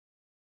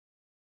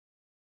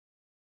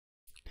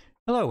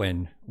Hello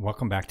and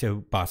welcome back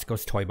to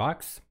Bosco's Toy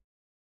Box.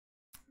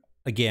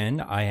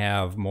 Again, I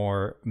have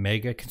more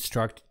Mega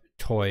Construct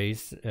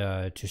toys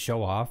to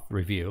show off,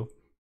 review.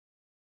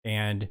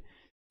 And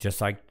just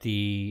like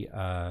the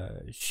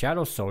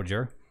Shadow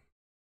Soldier,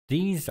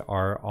 these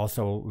are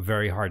also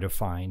very hard to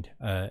find.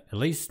 At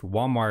least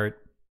Walmart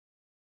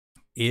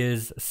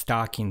is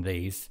stocking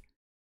these,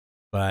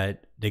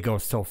 but they go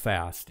so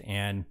fast.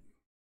 And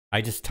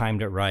I just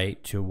timed it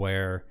right to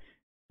where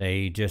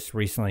they just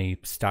recently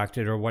stocked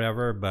it or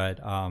whatever,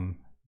 but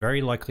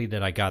very likely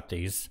that I got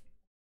these.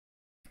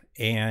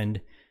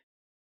 And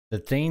the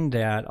thing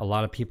that a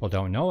lot of people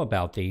don't know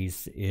about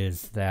these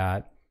is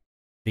that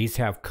these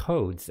have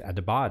codes at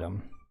the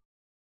bottom.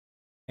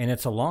 And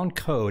it's a long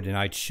code, and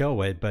I'd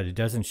show it, but it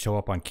doesn't show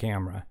up on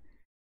camera.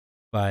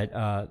 But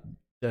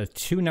the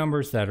two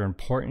numbers that are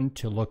important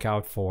to look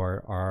out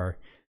for are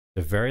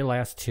the very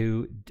last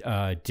two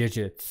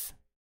digits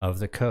of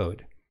the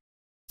code.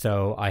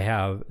 So I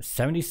have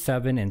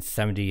 77 and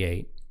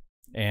 78,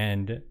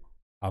 and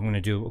I'm going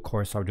to do, of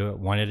course, I'll do it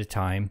one at a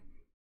time.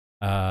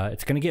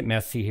 It's going to get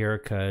messy here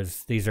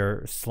because these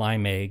are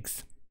slime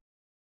eggs.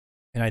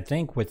 And I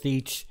think with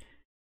each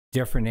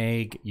different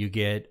egg, you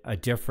get a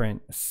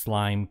different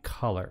slime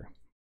color.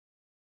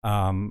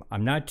 I'm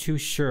not too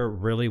sure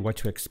really what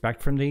to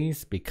expect from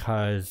these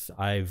because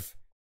I've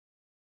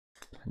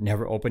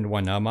never opened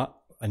one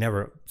up. I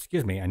never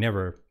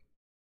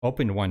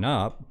opened one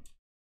up.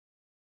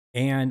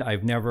 And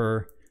I've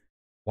never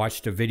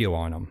watched a video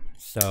on them,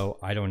 so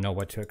I don't know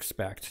what to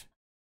expect.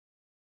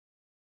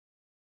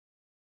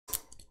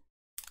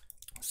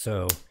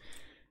 So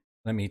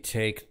let me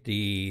take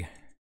the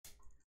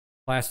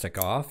plastic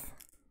off.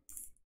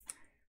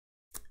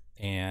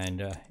 And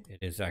it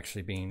is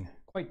actually being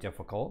quite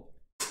difficult.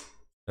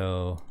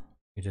 So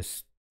you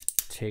just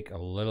take a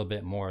little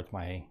bit more with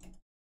my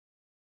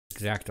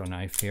X-Acto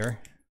knife here.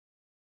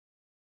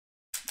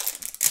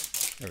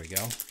 There we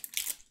go.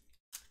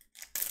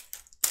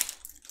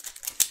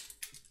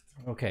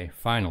 Okay,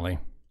 finally.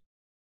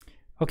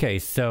 Okay,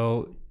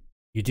 so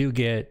you do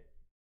get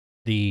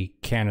the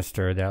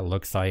canister that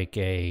looks like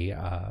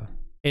a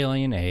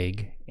alien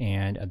egg,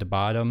 and at the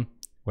bottom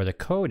where the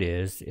code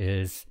is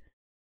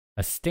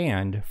a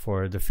stand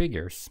for the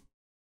figures.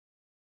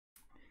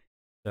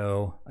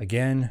 So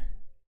again,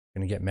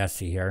 gonna get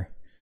messy here.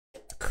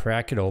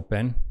 Crack it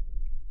open.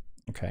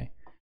 Okay,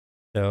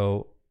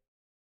 so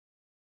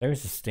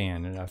there's a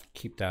stand, and I'll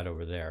keep that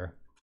over there.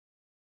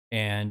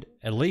 And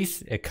at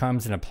least it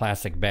comes in a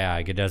plastic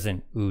bag. It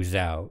doesn't ooze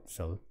out,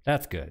 so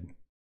that's good.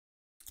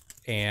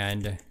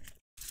 And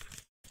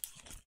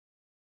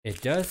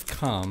it does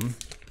come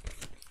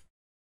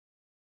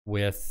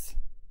with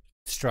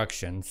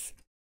instructions.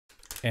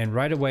 And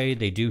right away,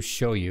 they do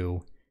show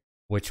you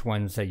which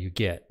ones that you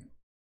get.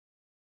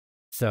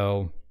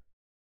 So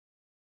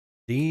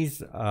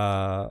these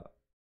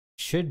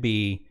should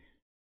be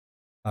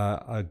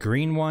a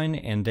green one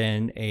and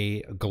then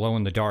a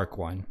glow-in-the-dark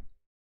one.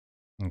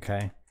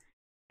 Okay,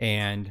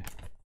 and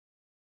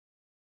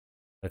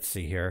let's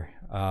see here.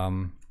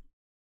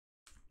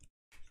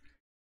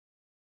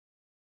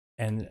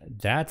 And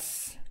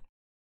that's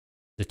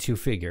the two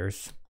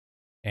figures,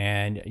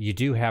 and you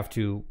do have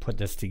to put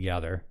this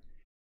together.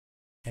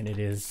 And it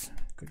is,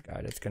 good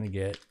God, it's going to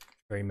get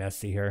very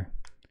messy here.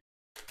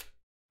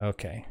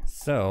 Okay,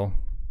 so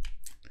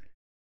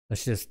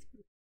let's just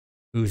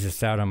ooze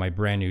this out on my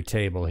brand new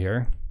table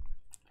here.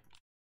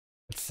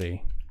 Let's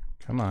see.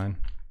 Come on,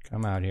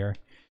 come out here.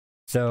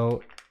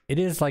 So it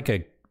is like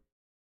a,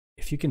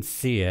 if you can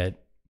see it,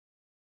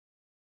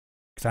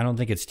 because I don't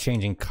think it's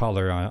changing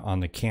color on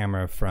the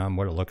camera from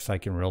what it looks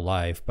like in real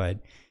life,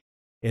 but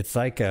it's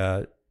like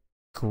a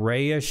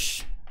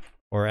grayish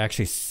or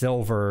actually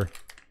silver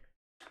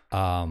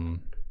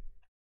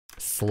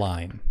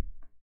slime,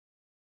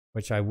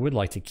 which I would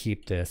like to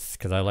keep this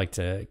because I like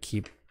to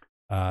keep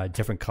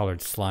different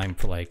colored slime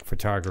for like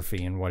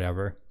photography and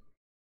whatever.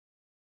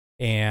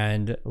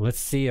 And let's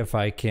see if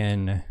I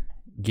can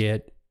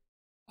get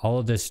all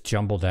of this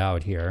jumbled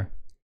out here.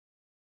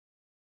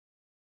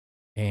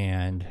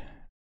 And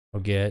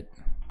we'll get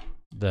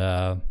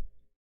the,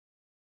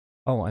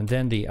 oh, and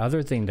then the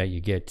other thing that you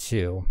get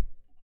too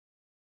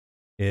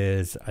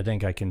is, I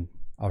think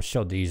I'll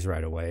show these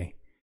right away.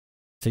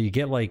 So you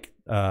get like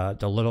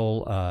the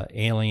little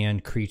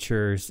alien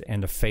creatures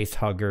and the face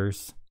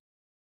huggers.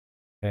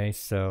 Okay,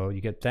 so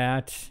you get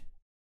that.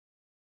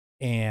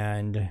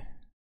 And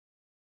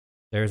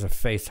there's a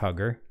face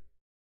hugger.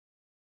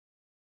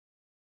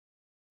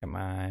 Come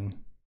on.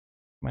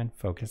 Come on,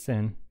 focus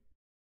in.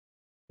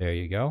 There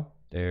you go.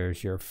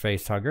 There's your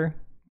face hugger.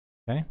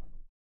 Okay.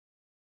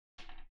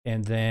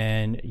 And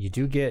then you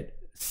do get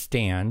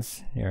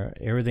stands. Here,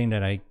 everything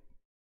that I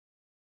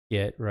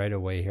get right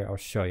away here, I'll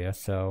show you.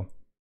 So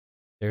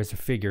there's a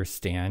figure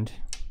stand.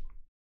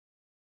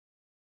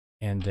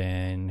 And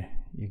then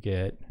you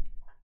get,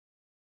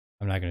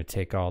 I'm not going to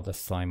take all the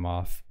slime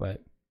off,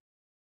 but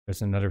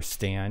there's another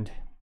stand.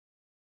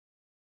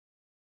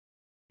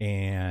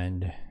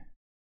 And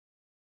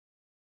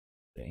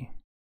see.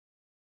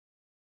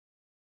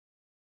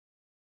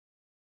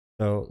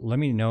 So let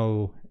me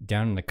know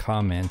down in the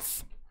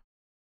comments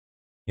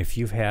if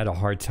you've had a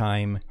hard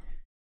time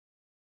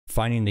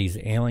finding these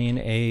alien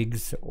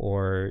eggs,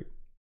 or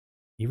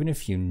even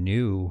if you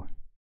knew,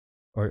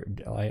 or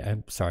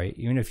I'm sorry,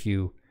 even if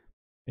you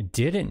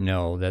didn't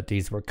know that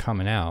these were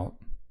coming out.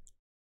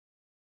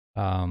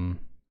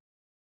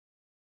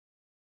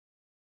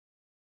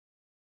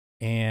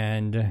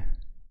 And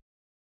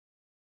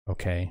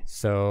okay,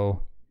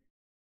 so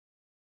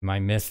am I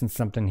missing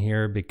something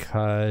here?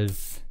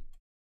 Because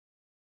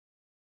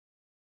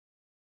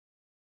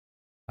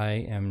I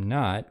am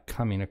not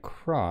coming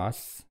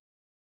across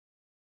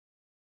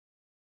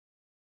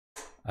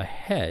a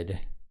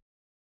head.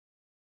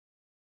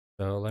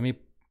 So let me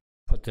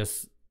put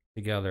this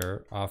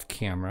together off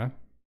camera.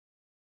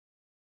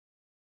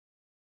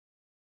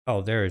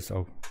 Oh, there's,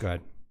 oh, good.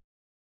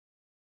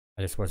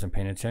 I just wasn't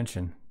paying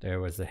attention.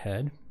 There was the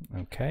head.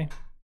 Okay.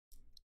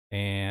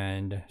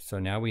 And so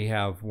now we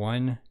have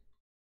one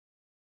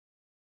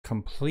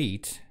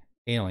complete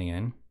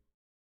alien.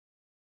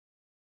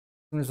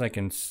 As soon as I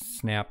can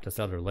snap this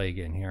other leg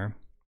in here,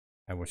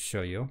 I will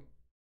show you.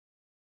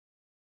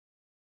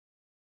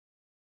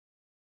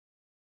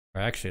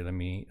 Or actually, let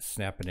me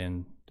snap it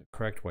in the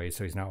correct way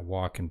so he's not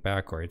walking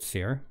backwards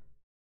here.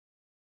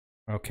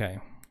 Okay.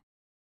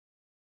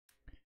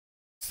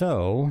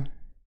 So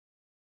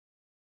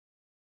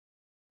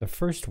the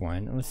first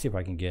one, let's see if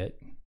I can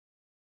get,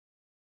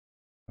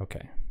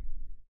 okay.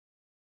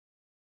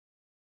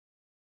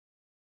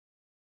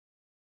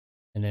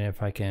 And then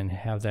if I can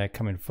have that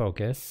come in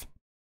focus.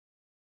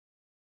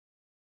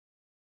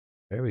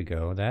 There we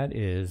go. That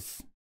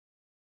is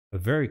a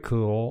very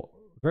cool,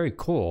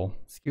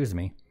 excuse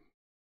me,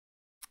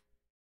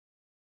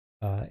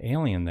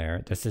 alien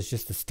there. This is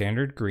just a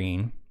standard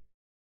green.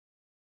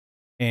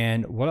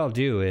 And what I'll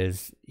do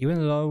is,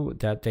 even though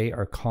that they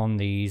are calling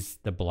these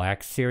the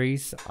Black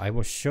Series, I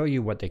will show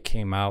you what they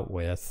came out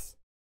with,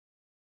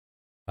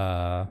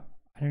 I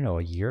don't know,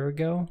 a year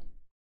ago?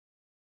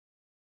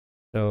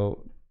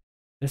 So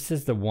this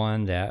is the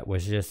one that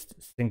was just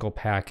single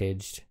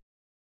packaged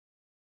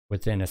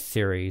within a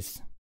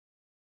series.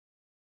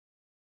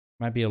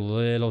 Might be a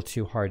little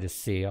too hard to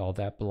see all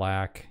that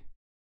black.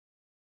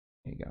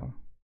 There you go.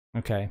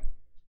 Okay.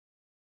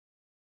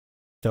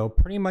 So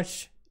pretty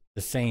much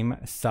the same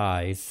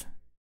size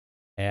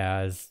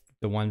as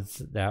the ones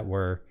that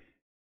were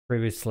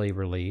previously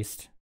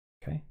released.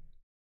 Okay.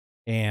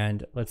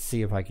 And let's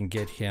see if I can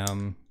get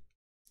him.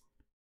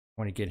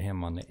 I want to get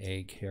him on the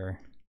egg here.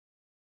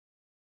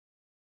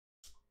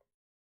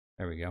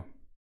 There we go.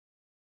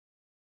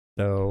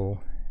 So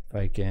if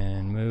I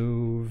can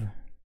move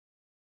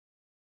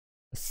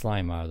the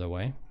slime out of the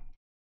way,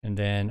 and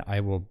then I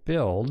will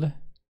build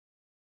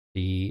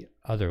the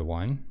other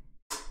one.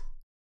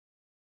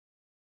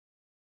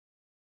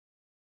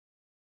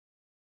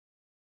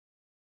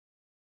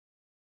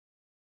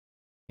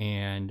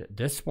 And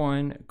this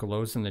one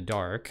glows in the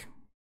dark.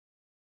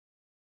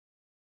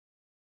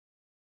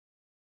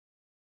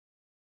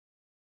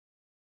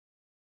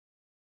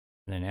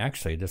 And then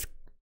actually this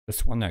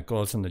one that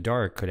glows in the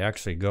dark could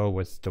actually go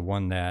with the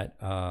one that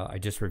I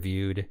just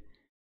reviewed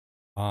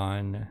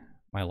on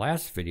my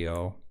last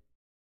video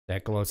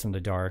that glows in the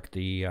dark,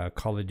 the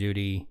Call of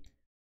Duty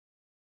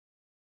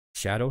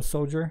Shadow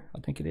Soldier,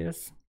 I think it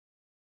is.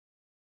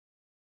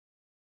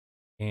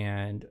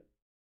 And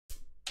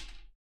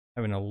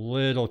having a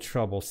little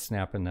trouble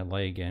snapping that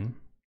leg in.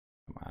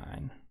 Come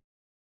on.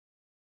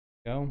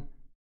 Go.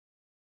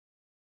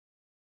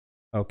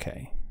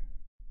 Okay.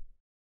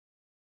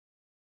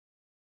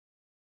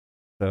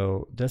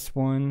 So this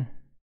one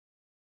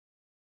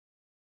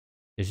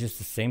is just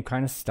the same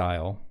kind of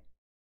style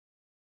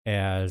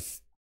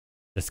as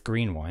this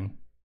green one.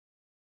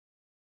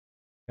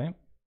 Okay.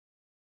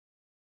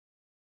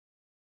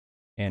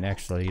 And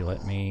actually,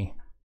 let me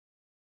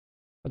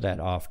put that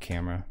off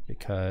camera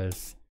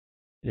because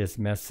it is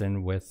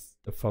messing with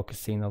the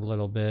focusing a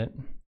little bit.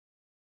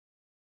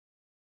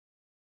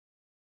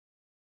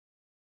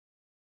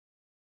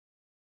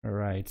 All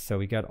right, so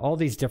we got all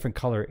these different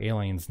color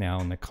aliens now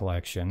in the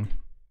collection.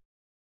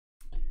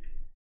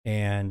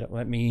 And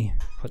let me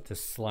put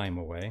this slime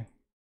away.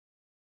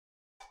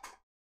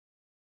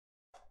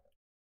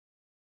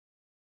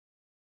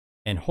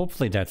 And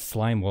hopefully that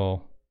slime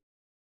will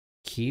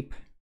keep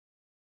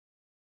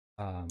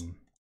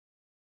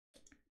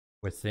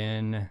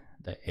within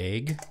the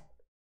egg.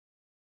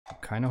 I'm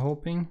kind of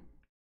hoping.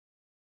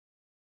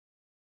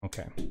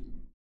 Okay.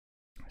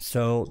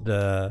 So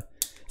the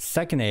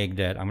second egg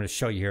that I'm going to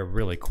show you here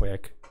really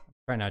quick.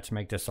 Try not to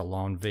make this a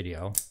long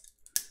video.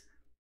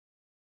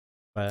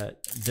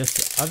 But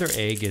this other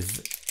egg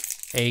is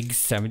egg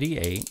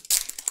 78.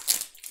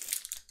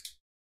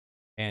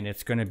 And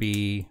it's going to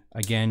be,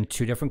 again,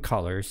 2 different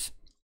colors.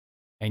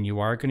 And you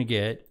are going to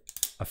get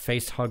a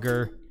face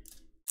hugger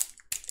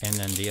and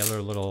then the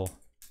other little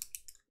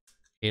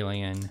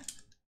alien.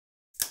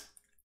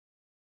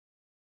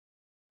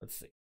 Let's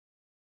see.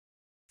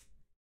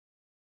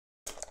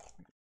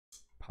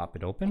 Pop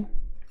it open.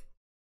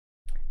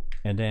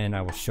 And then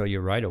I will show you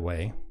right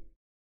away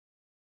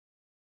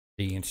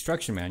the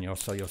instruction manual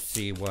so you'll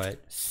see what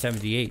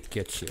 78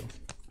 gets you.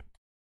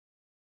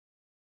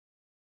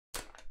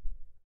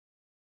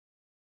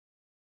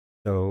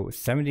 So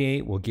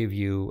 78 will give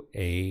you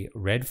a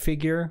red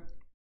figure,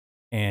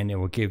 and it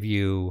will give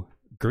you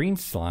green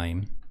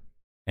slime,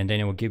 and then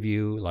it will give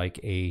you like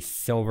a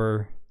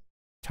silver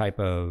type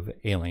of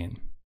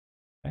alien.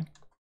 Okay.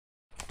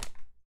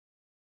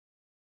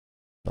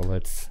 So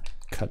let's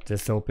cut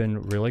this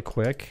open really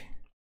quick.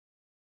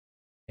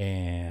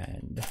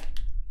 And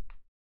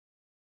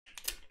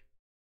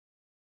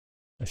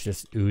let's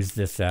just ooze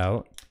this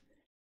out.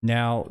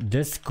 Now,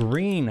 this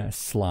green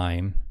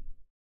slime,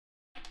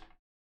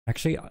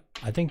 actually,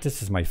 I think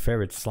this is my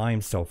favorite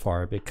slime so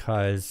far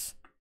because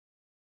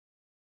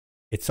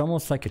it's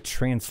almost like a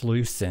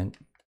translucent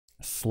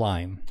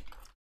slime.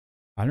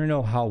 I don't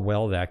know how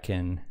well that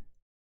can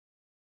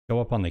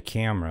go up on the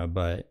camera,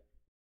 but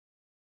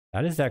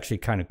that is actually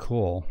kind of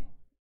cool.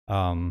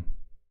 Because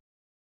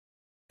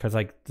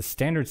like the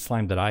standard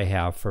slime that I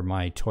have for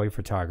my toy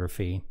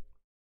photography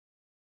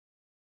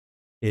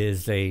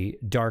is a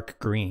dark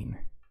green.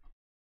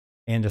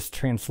 And this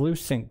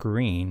translucent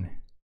green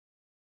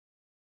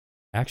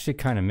actually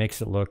kind of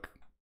makes it look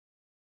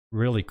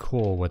really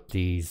cool with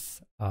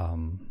these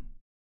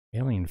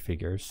alien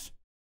figures.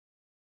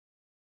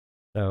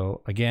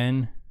 So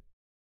again,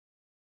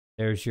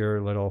 there's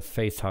your little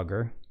face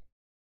hugger.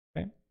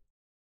 Okay.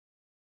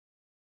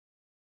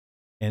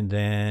 And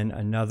then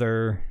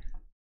another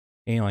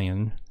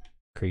alien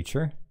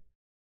creature.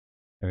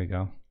 There we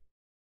go.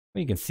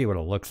 Well, you can see what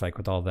it looks like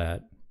with all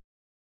that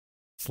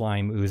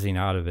slime oozing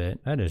out of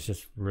it. That is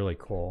just really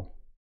cool.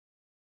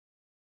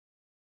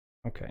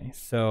 Okay,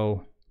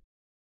 so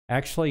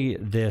actually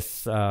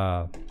this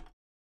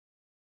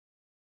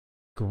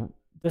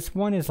this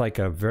one is like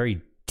a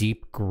very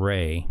deep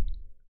gray.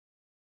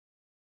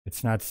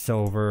 It's not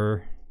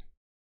silver,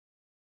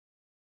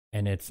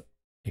 and it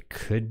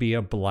could be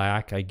a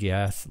black, I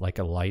guess, like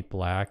a light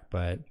black,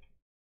 but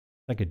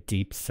like a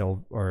deep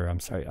silver, or I'm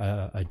sorry,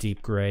 a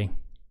deep gray.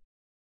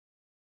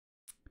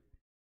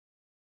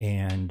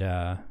 And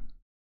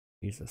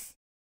Jesus,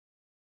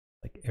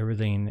 like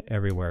everything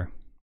everywhere.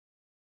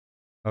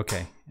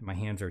 Okay, my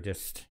hands are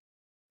just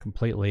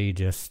completely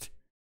just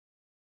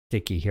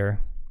sticky here.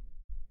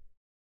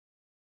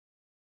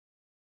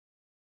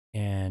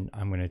 And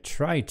I'm going to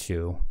try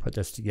to put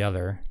this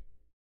together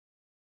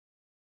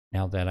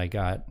now that I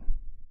got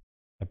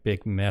a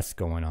big mess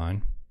going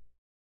on.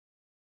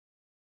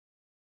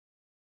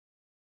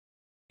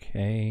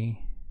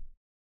 Okay.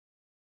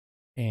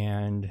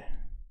 And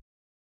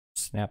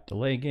snap the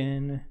leg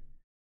in,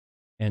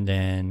 and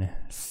then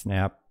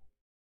snap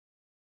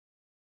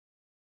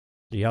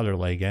the other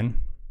leg in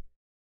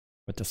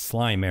with the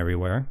slime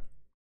everywhere.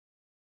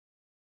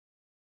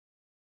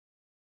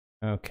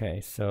 Okay,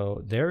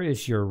 so there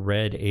is your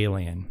red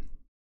alien.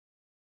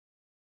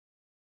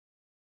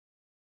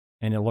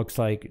 And it looks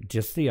like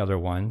just the other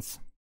ones.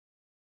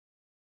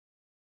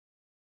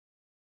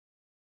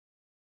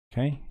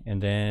 Okay,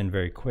 and then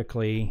very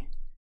quickly,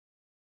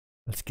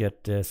 let's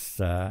get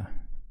this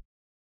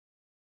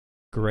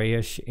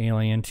grayish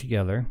alien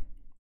together.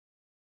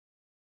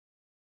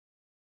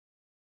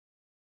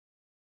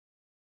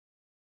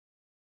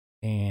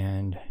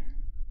 And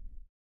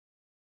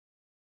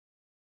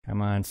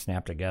come on,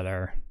 snap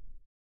together.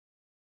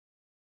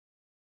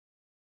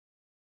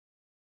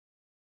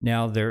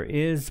 Now there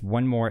is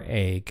one more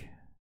egg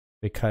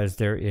because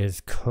there is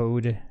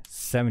code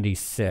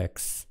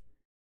 76.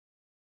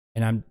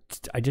 And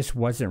I just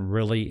wasn't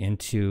really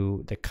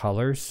into the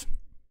colors.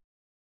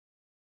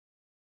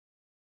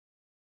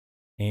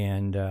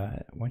 And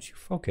once you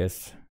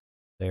focus,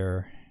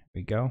 there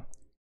we go.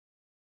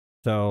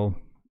 So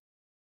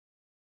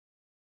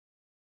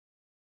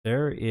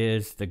there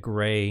is the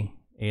gray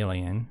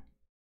alien.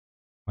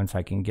 Once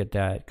I can get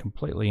that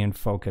completely in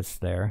focus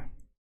there.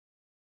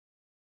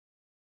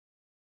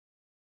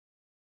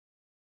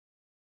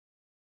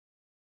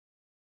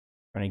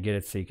 Trying to get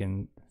it so you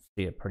can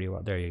see it pretty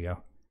well. There you go.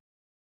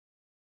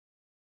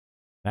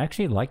 I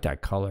actually like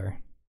that color.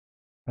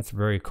 That's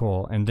very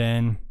cool. And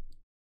then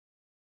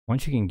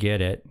once you can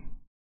get it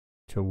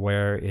to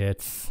where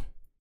it's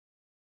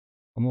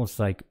almost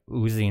like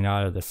oozing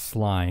out of the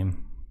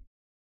slime.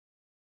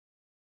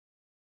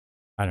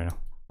 I don't know.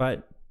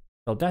 But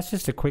so that's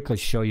just to quickly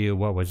show you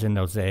what was in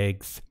those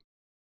eggs.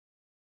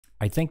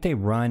 I think they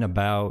run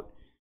about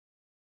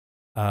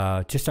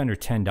just under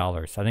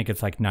 $10. I think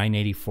it's like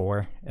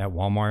 $9.84 at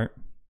Walmart.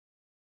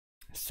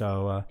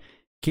 So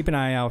keep an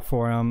eye out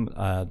for them.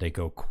 They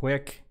go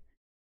quick.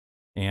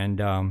 And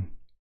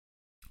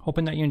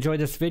hoping that you enjoyed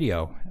this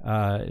video.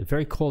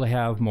 Very cool to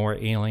have more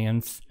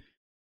aliens.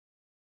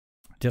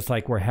 Just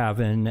like we're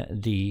having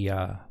the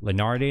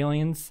Leonard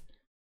aliens.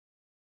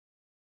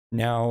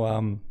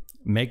 Now,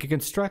 Mega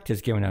Construct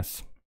has given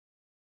us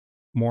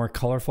more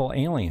colorful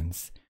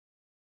aliens.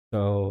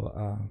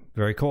 So,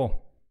 very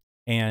cool.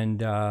 And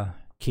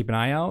keep an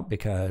eye out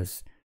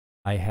because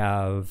I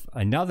have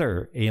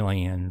another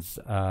Aliens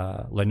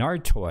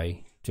Leonard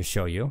toy to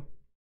show you.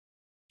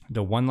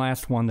 the one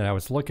last one that I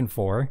was looking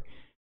for,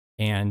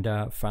 and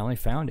finally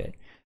found it.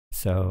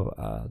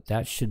 So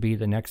that should be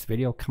the next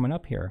video coming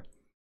up here.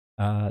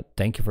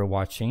 Thank you for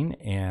watching,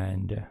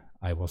 and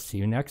I will see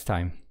you next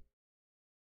time.